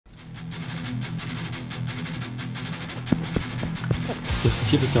เก็บ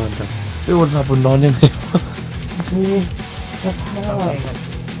ชีพจรกับไม่วนมาบนนอนยังไงสภาพ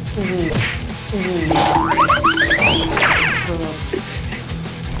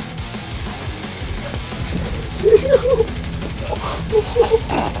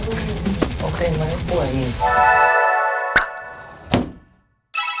โอเคไหมป่วยนี่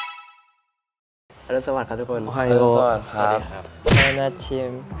สวัสดีครับทุกคนสวัสดีครับนาชิ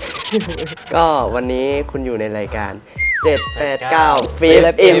มก็วันนี้คุณอยู่ในรายการ789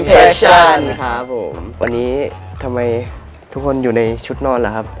 Flip Impression ครับผมวันนี้ทำไมทุกคนอยู่ในชุดนอนเหร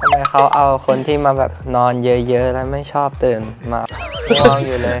อครับทำไมเขาเอาคนที่มาแบบนอนเยอะๆแล้วไม่ชอบตื่นมาง่วงอ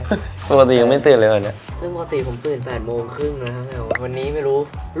ยู่เลยปกติยังไม่ตื่นเลยวันนี้ซึ่งปกติผมตื่น8:30นะครับวันนี้ไม่รู้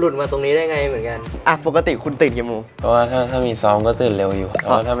หลุดมาตรงนี้ได้ไงเหมือนกันอ่ะปกติคุณตื่นกี่โมงเพราะว่าถ้ามีซ้อมก็ตื่นเร็วอยู่แต่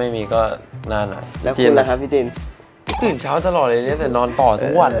ว่าถ้าไม่มีก็นานหน่อยแล้วคุณล่ะครับพี่จินตื่นเช้าตลอดเลยเนี่ยแต่นอนต่อทุ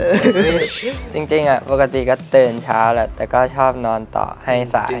กวันจริงๆอ่ะปกติก็ตื่นเช้าแหละแต่ก็ชอบนอนต่อให้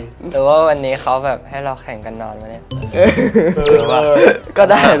สายหรือว่าวันนี้เขาแบบให้เราแข่งกันนอนมาเนี่ยก็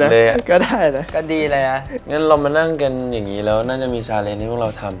ได้นะก็ได้นะก็ดีเลยนะงั้นเรามานั่งกันอย่างนี้แล้วน่าจะมีชาเลนจ์ที่พวกเรา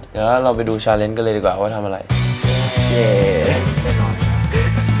ทำเดี๋ยวเราไปดูชาเลนจ์กันเลยดีกว่าว่าทำอะไรเย้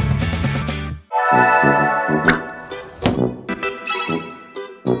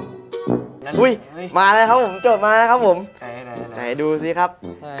อุ้ยมาแล้วครับผมโจทย์มาแล้วครับผมไหนดูสิครับ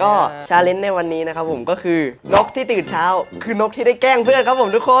ก็ชาเลนจ์ในวันนี้นะครับผมก็คือนกที่ตื่นเช้าคือนกที่ได้แกล้งเพื่อนครับผม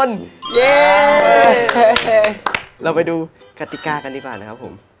ทุกคนเย้เราไปดูกติกากันดีกว่านะครับผ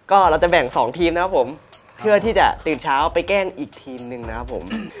มก็เราจะแบ่ง2ทีมนะครับผมเพื่อที่จะตื่นเช้าไปแกล้งอีกทีมหนึ่งนะครับผม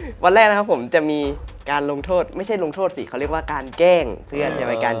วันแรกนะครับผมจะมีการลงโทษไม่ใช่ลงโทษสิเขาเรียกว่าการแกล้งเพื่อนจะเ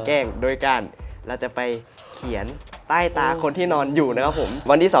ป็นการแกล้งโดยการเราจะไปเขียนใต้ตาคนที่นอนอยู่นะครับผม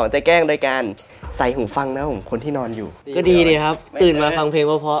วันที่2จะแกล้งโดยการใส่หูฟังนะครับผมคนที่นอนอยู่ก็ดีดีครับตื่นมาฟังเพลงเ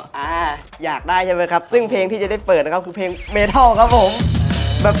พราะอยากได้ใช่ไหมครับซึ่งเพลงที่จะได้เปิดนะครับคือเพลงเมทัลครับผม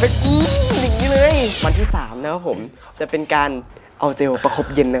แบบเป็นอย่างนี้เลยวันที่3นะครับผมจะเป็นการเอาเจลประคบ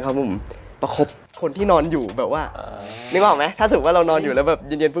เย็นนะครับผมประคบคนที่นอนอยู่แบบว่านึกออกไหมถ้าถือว่าเรานอนอยู่แล้วแบบเ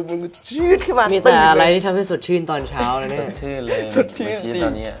ย็นๆปุ๊บมึงชื่นขึ้นมามีแต่อะไรที่ทำให้สดชื่นตอนเช้าเลยเนี่ยชื่นเลยสดชื่นต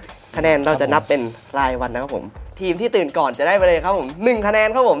อนนี้คะแนนเราจะนับเป็นรายวันนะครับผมทีมที่ตื่นก่อนจะได้ไปเลยครับผม1คะแนน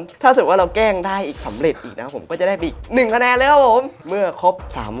ครับผมถ้าถือว่าเราแกล้งได้อีกสำเร็จอีกนะครับผมก็จะได้อีก1คะแนนเลยครับผมเมื่อครบ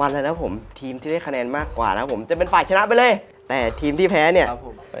3วันแล้วนะผมทีมที่ได้คะแนนมากกว่านะผมจะเป็นฝ่ายชนะไปเลยแต่ทีมที่แพ้เนี่ย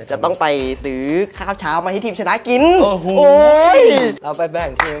จะต้องไปซื้อข้าวเช้ามาให้ทีมชนะกินโอ้ยเราไปแบ่ง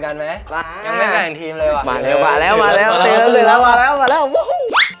ทีมกันไหมยังไม่แบ่งทีมเลยว่ะมาแล้วเตือนเลยแล้วมาแล้ว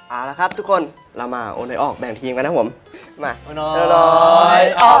เอาละครับทุกคนเรามาโอนเลยออกแบ่งทีมกันนะผมมาโอนอย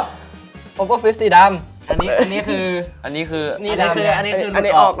ออกผมก็ฟิฟสีดำอันนี้คืออันนี้คือหลุ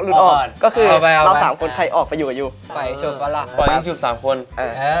ดออกก็คือเรา3คนใครออกไปอยู่กับยูไปชุบละปล่อยยิงชุบ3คน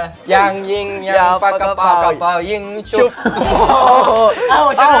ยังยิงยังปากกระเป๋ายิงชุบเอา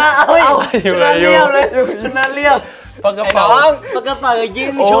ชนะเรียบเลยชนะเรียบปากกระเป๋ายิ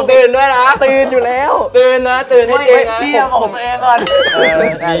งชุบตื่นด้วยนะตื่นอยู่แล้วตื่นนะตื่นให้จริงนะพี่ผมตัวเองก่อน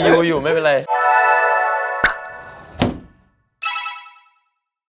มีอยู่ไม่เป็นไร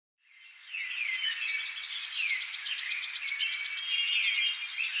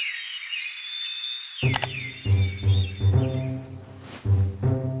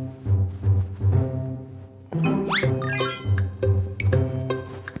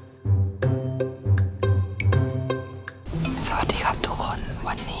สวัสดีครับทุกคน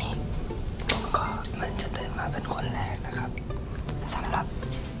วันนี้ผมก็มันจะตื่นมาเป็นคนแรกนะครับสำหรับ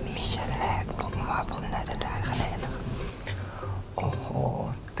มิชชั่นแรกผมว่าผมน่าจะได้คะแนนนะครับโอ้โห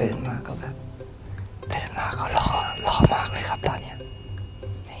ตื่นมาก็แบบตื่นมาก็รอมากเลยครับตอนเนี้ย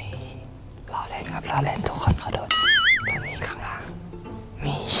นี่รอเล่นครับรอเล่นทุกคนขอโทษตอนนี้ข้างล่าง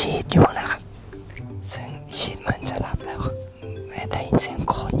มีชีทอยู่นะครับซึ่งชีทเหมือนจะหลับแล้วครับไม่ได้ยินเสียง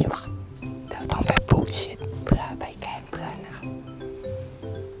คนอยู่ครับเดี๋ยวต้องไปปลุกชีทเพื่อไปแกล้งเพื่อนนะครับ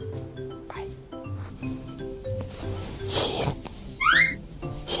ไปชีท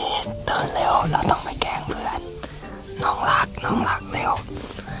ตื่นเร็วเราต้องไปแกล้งเพื่อนน้องรักเร็ว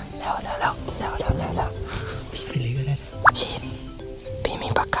พี่ไปเลยก็ได้ชีทพี่มี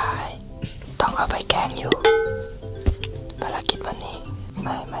ปากกาต้องเอาไปแกล้งอยู่ภารกิจวันนี้ไ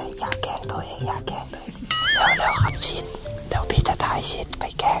ม่อยากแกล้งตัวเองแล้วครับชีทเดี๋ยวพี่จะถ่ายชีทไป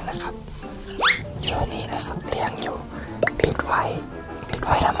แกล้งนะครับช่วงนี้นะครับเตียงอยู่ปิดไว้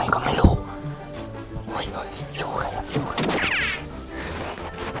ทำไมก็ไม่รู้โอ้ยอยู่ใครต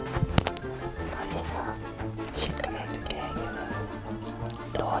อนนี้ครับชีทกำลังจะแกล้งอยู่นะ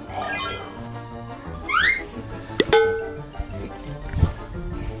โดนแอบอยู่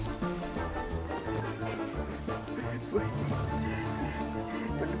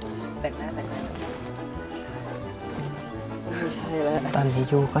แต่งหน้าไม่ใช่ ช่แล้ว ตอนนี้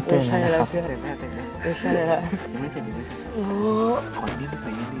ยูก็ตื่นแล้วนะครับ เพื่อนตื่นแล้วไม่ใช่แล้วยังไม่เสร็จโอ้ขอนิดไป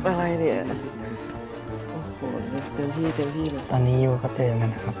อะไรเนี่ยโอ้โหเต็มที่เลย ตอนนี้ยูก็ตื่นแล้ว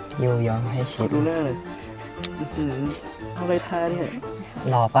นะครับยูยอมให้ชีส ดูหน้าเลยเอาอะไรทาเนี่ย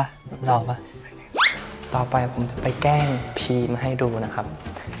รอปะต่อไปผมจะไปแกล้งพีมให้ดูนะครับ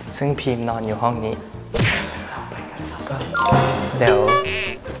ซึ่งพีมนอนอยู่ห้องนี้ก็เดี๋ยว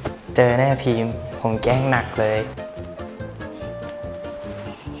เจอแน่พีมผมแกล้งหนักเลย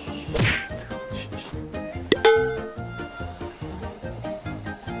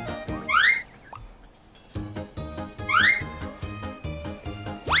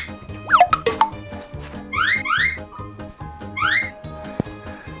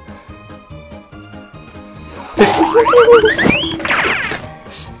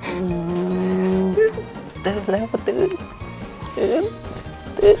ตื่นแล้วตื่น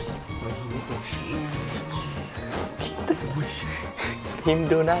พิมพ์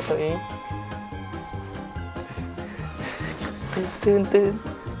ดูหน้าตัวเองตื่น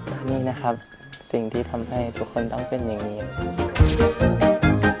นี่นะครับสิ่งที่ทำให้ทุกคนต้องเป็นอย่างนี้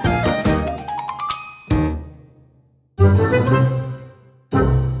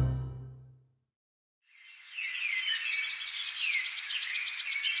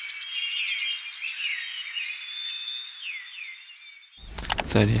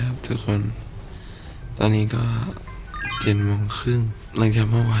สวัสดีครับทุกคน ตอนนี้ก็7:30 หลังจาก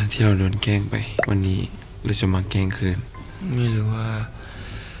เมื่อวานที่เราโดนแกล้งไปวันนี้เราจะมาแกล้งคืนไม่รู้ว่า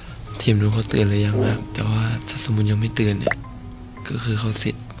ทีมนู้นเขาตื่นหรือยังครับแต่ว่าถ้าสมมติยังไม่ตื่นเนี่ยก็คือเขา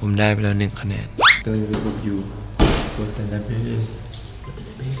สิทธิ์ผมได้ไปแล้ว1 คะแนนก็เลยไปกดอยู่ตัวแต่ละเพศ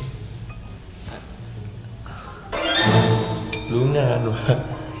รู้งานวะ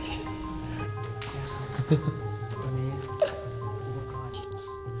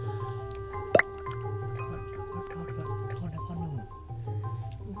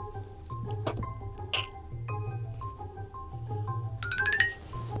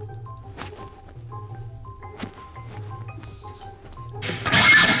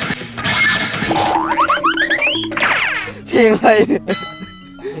เพลงอะไร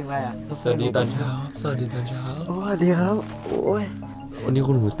อ่ะสวัสดีตอนเช้าโอ้สวัสดีครับโอ้ย วันนี้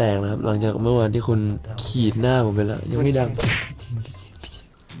คุณหูแตกนะครับหลังจากเมื่อวานที่คุณขีดหน้าผมไปแล้วยังไม่ดัง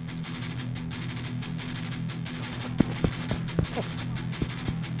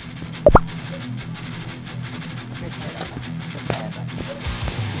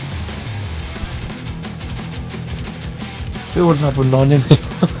พี่วนพาผมนอนยังไง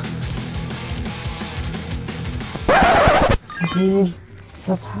ส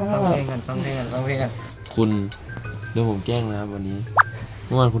ภาพต้องเล่นกันคุณเดี๋ยวผมแกล้งนะครับวันนี้เ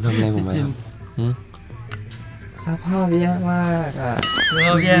มื่อวานคุณทำอะไรผมไปครับสภาพแย่มากอ่ะอ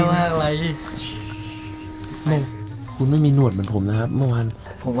ะไรคุณไม่มีหนวดเหมือนผมนะครับเมื่อวาน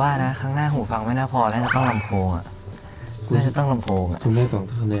ผมว่านะครั้งหน้าหูฟังไม่น่าพอแล้วจะต้องลำโพงอ่ะน่าจะต้องลำโพงอ่ะคุณได้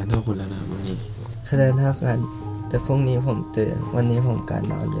2 คะแนนเท่าคุณแล้วนะครับวันนี้คะแนนเท่ากันแต่พรุ่งนี้ผมตื่นวันนี้ผมการ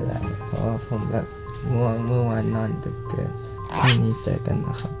นอนอยู่แล้วเพราะว่าผมแบบง่วงเมื่อวานนอนดึกเกินพรุ่งนี้เจอกันน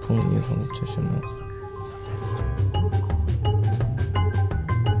ะครับพรุ่งนี้ผมจะสนุก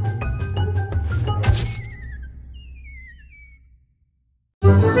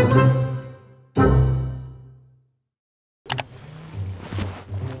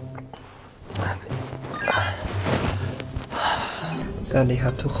สวัสดีค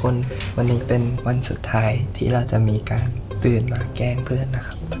รับทุกคนวันนี้เป็นวันสุดท้ายที่เราจะมีการตื่นมาแกล้งเพื่อนนะค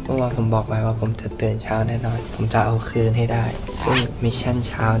รับเมื่อวานผมบอกไว้ว่าผมจะตื่นเช้าแน่นอนผมจะเอาคืนให้ได้ซึ่งมิชชั่น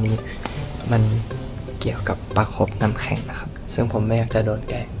เช้านี้มันเกี่ยวกับประคบน้ำแข็งนะครับซึ่งผมไม่อยากจะโดน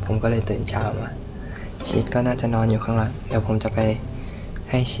แกล้งผมก็เลยตื่นเช้ามาชีทก็น่าจะนอนอยู่ข้างหลังเดี๋ยวผมจะไป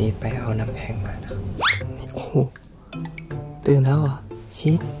ให้ชีทไปเอาน้ำแข็งมานะครับโอ้โหตื่นแล้วเหรอ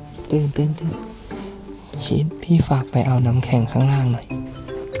ชีทตื่นชีทพี่ฝากไปเอาน้ำแข็งข้างล่างหน่อย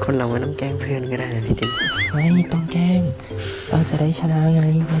คนเราไม่ต้องแกล้งเพื่อนก็ได้นะพี่ติ๊กไม่ต้องแกล้งเราจะได้ชนะไง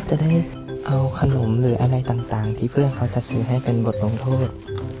เราจะได้เอาขนมหรืออะไรต่างๆที่เพื่อนเขาจะซื้อให้เป็นบทลงโทษ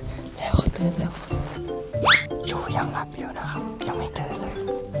แล้วตื่นแล้วอยู่ยังหลับอยู่นะครับยังไม่ตื่นเลย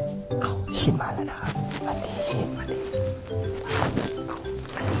เอาชีทมาแล้วนะครับมาดีชีทมาดี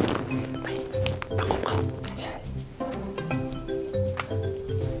ไปประกบเขาใช่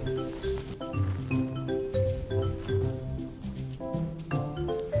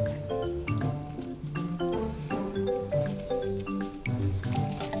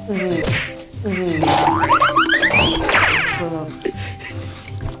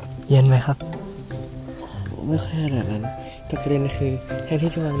เย็นไหมครับไม่ค่อยขนาดนั้นแต่ประเด็นคือแทน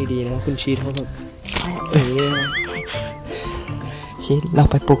ที่จะวางดีๆนะคุณชีทเขาแบบอย่างนี้นะ ชีทเรา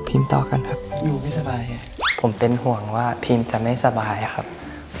ไปปลุกพิมพ์ต่อกันครับอยู่ไม่สบาย ผมเป็นห่วงว่าพิมพ์จะไม่สบายครับ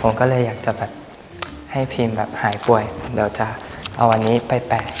ผมก็เลยอยากจะแบบให้พิมพ์แบบหายป่วยเดี๋ยวจะเอาอันนี้ไป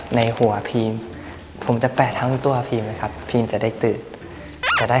แปะในหัวพิมพ์ผมจะแปะทั้งตัวพิมพ์เลยครับพิมพ์จะได้ตื่น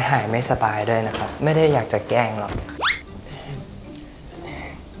จะได้หายไม่สบายด้วยนะครับไม่ได้อยากจะแกล้งหรอก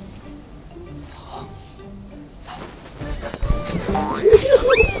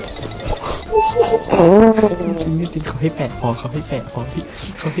นี่ติเขาให้แปะพอเขาให้แปะพอพี่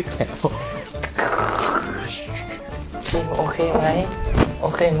เขาให้แปะพอโอเคไหมโอ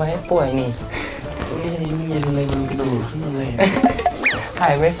เคไหมป่วยนี่นี่เย็นเลยมันกระโดดขึ้นมาเลยหา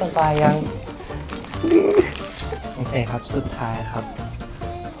ยไม่สบายยังโอเคครับสุดท้ายครับ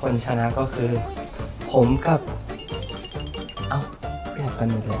คนชนะก็คือผมกับเอ้าเปรียบกัน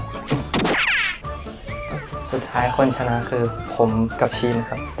หมดเลยสุดท้ายคนชนะคือผมกับชีน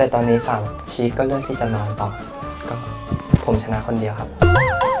ครับแต่ตอนนี้ชีก็เลือกที่จะนอนต่อก็ผมชนะคนเดียวครับ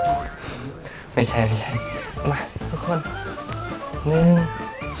ไม่ใช่มาทุกคน1 2โ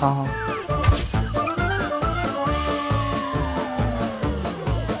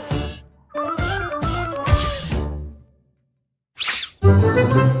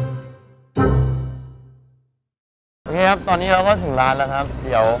อเคครับตอนนี้เราก็ถึงร้านแล้วครับเ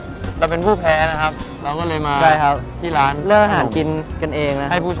ดี๋ยวเราเป็นผู้แพ้นะครับเราก็เลยมา ใช่ครับ ที่ร้านเลือกอาหารกินกันเองนะ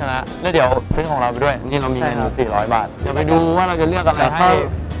ให้ผู้ชนะแล้วเดี๋ยวซื้อของเราไปด้วยนี่เรามีเงิน400 บาทจะไปดูว่าเราจะเลือกอะไรให้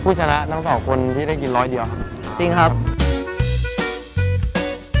ผู้ชนะทั้ง2 คนที่ได้กิน100 เดียวครับจริงครับ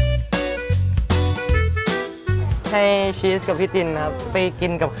ให้ชีสกับพี่จินนะครับไปกิ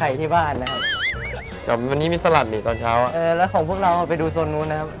นกับไข่ที่บ้านนะครับกับวันนี้มีสลัดนี่ตอนเช้าแล้วของพวกเราไปดูโซนนู้น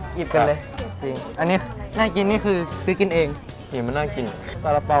นะครับหยิบกันเลยจริงอันนี้น่ากินนี่คือซื้อกินเองนี่มันน่ากินซา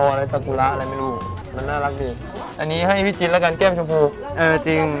ลาเปาอะไรซากุระอะไรไม่รู้มันน่ารักดีอันนี้ให้พี่จินแล้วกันแก้มชมพูจ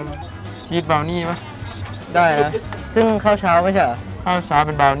ริงชีสบราวนี่ไหมได้นะซึ่งข้าวเช้าไม่ใช่ข้าวเช้าเ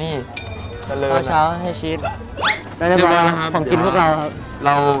ป็นบราวนี่ข้าวเช้าให้ชีสเราจะบอกของกินพวกเราครับเ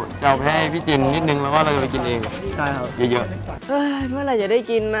ราจะเอาไปให้พี่จินนิดนึงแล้วว่าเราจะไปกินเองใช่ครับเยอะๆเมื่อไหร่จะได้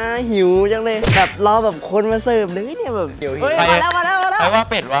กินนะหิวจังเลยแบบรอแบบคนมาเสิร์ฟเลยเนี่ยแบบหิวมาแล้วใครว่า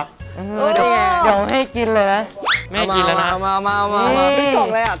เป็ดวะเดี๋ยวให้กินเลยนะไม่กินแล้วนะมากล่อง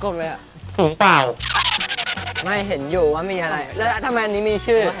เลยกล่องเลยถุงเปล่าไม่เห็นอยู่ว่ามีอะไรแล้วทำไมอันนี้มี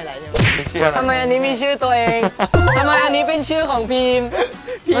ชื่อทำไมอันนี้มีชื่อตัวเองทำไมอันนี้เป็นชื่อของพิมพ์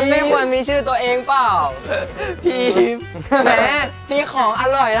มันไม่ควรมีชื่อตัวเองเปล่าพิมพ์แหมที่ของอ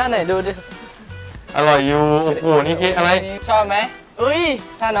ร่อยนะไหนดูดิอร่อยอยู่โอ้โหนี่คิดอะไรชอบไหม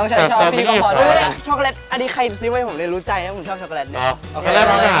ถ้าน้องชายชอบพี่ก็พอด้วยช็อกโกแลตอันนี้ใครซื้อให้ผมเลยรู้ใจนะผมชอบช็อกโกแลตเนี่ยช็อกโกแลต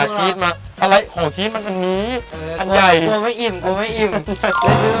เราหาชีสมาอะไรของชีสมันอันนี้อันใหญ่กูไม่อิ่มเลย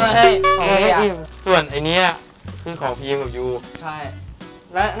ซื้อมาให้ไม่อิ่มส่วนไอ้นี้คือของพีมกับยูใช่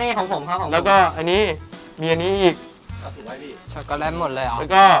และนี่ของผมครับแล้วก็อันนี้มีอันนี้อีกช็อกโกแลตหมดเลยแล้ว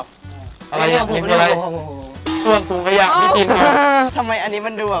ก็อะไรนี่คืออะไรส่วนถุงขยะไม่กินทำไมอันนี้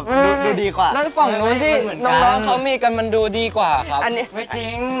มันดูแบบดูดีกว่านั่นฝั่งนู้นที่น้องๆเขามีกันมันดูดีกว่าครับอันนี้ไม่จริ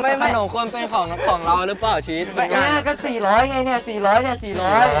งขนมควรเป็นของเราหรือเปล่าชีสเนี่ยก็400ไงเนี่ย400เนี่ย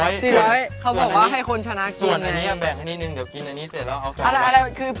400เขาบอกว่าให้คนชนะกินส่วนอันนี้แบ่งให้นิดนึงเดี๋ยวกินอันนี้เสร็จแล้วเอาอะไร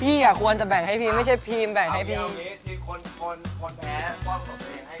คือพี่ควรจะแบ่งให้พี่ไม่ใช่พีมแบ่งให้พี่ที่คนแพ้ป้อนของตัว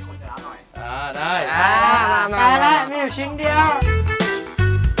เองให้คนชนะหน่อยได้มาแล้วมีอยู่ชิ้นเดียว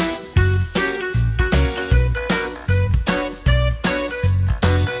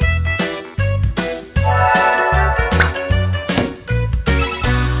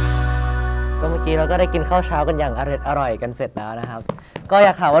เราก็ได้กินข้าวเช้ากันอย่างอร่อยกันเสร็จแล้วนะครับก็อย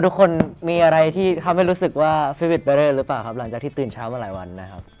ากถามว่าทุกคนมีอะไรที่ทำให้รู้สึกว่า feel better หรือเปล่าครับหลังจากที่ตื่นเช้ามาหลายวันน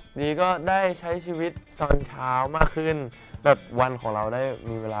ะครับดีก็ได้ใช้ชีวิตตอนเช้ามากขึ้นแบบวันของเราได้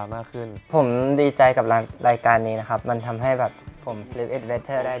มีเวลามากขึ้นผมดีใจกับรายการนี้นะครับมันทำให้แบบผม Flip It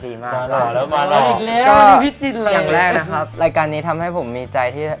Better ได้ดีมากมาแล้วอีกแล้วพี่จินเลยอย่างแรกนะครับรายการนี้ทำให้ผมมีใจ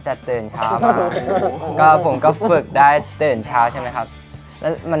ที่จะตื่นเช้ามาก็ผมก็ฝึกได้ตื่นเช้าใช่ไหมครับแล้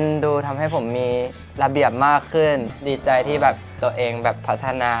วมันดูทำให้ผมมีระเบียบมากขึ้นดีใจที่แบบตัวเองแบบพัฒ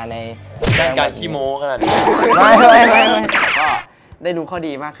นาในการขี้โม้ขนาดนี้ไม่ก็ได้รู้ข้อ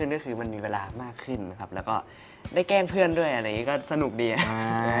ดีมากขึ้นก็คือมันมีเวลามากขึ้นนะครับแล้วก็ได้แกล้งเพื่อนด้วยอะไรอย่างนี้ก็สนุกดี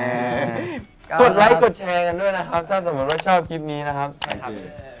กดไลค์กดแชร์กันด้วยนะครับถ้าสมมติว่าชอบคลิปนี้นะครับ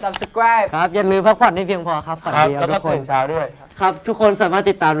subscribe ครับอย่าลืมพักผ่อนให้เพียงพอครับฝันดีแล้วก็ตื่นเช้าด้วยครับทุกคนสามารถ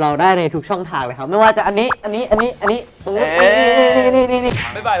ติดตามเราได้ในทุกช่องทางเลยครับไม่ว่าจะอันนี้นี่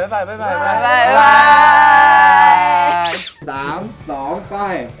บ๊ายบาย3 2ไป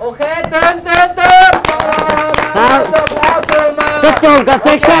โอเคเดินครับจบกับเซ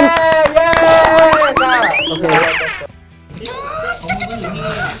สชั่นโอเค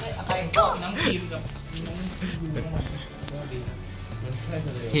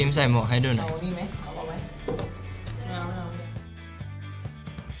ทีมใส่หมวกให้ดูหน่อย